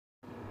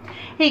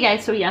Hey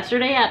guys, so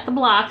yesterday at the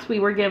Blocks we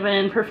were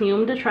given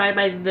perfume to try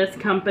by this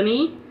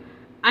company.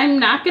 I'm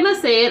not going to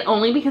say it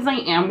only because I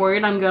am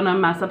worried I'm going to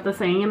mess up the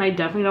saying and I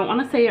definitely don't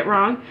want to say it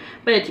wrong,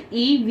 but it's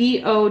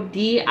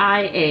Evodia.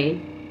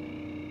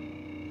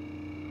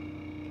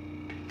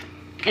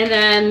 And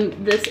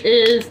then this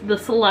is the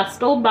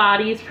Celestial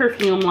Bodies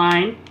perfume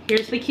line.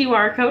 Here's the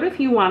QR code if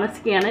you want to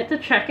scan it to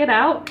check it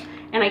out.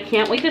 And I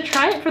can't wait to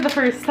try it for the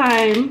first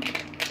time.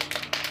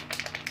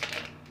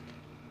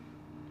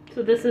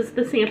 So this is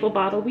the sample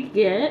bottle we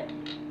get.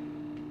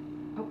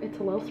 Oh, it's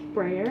a little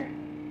sprayer.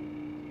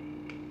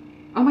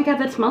 Oh my god,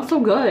 that smells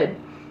so good.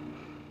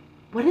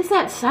 What is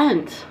that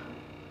scent?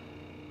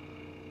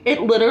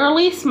 It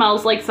literally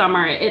smells like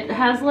summer. It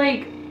has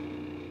like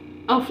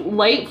a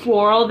light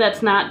floral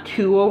that's not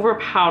too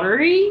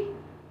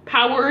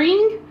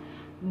powering,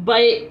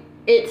 but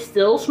it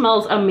still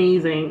smells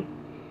amazing.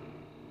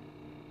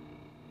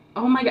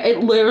 Oh my god, it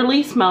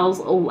literally smells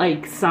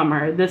like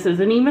summer. This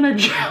isn't even a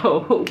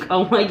joke.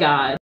 Oh my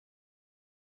god.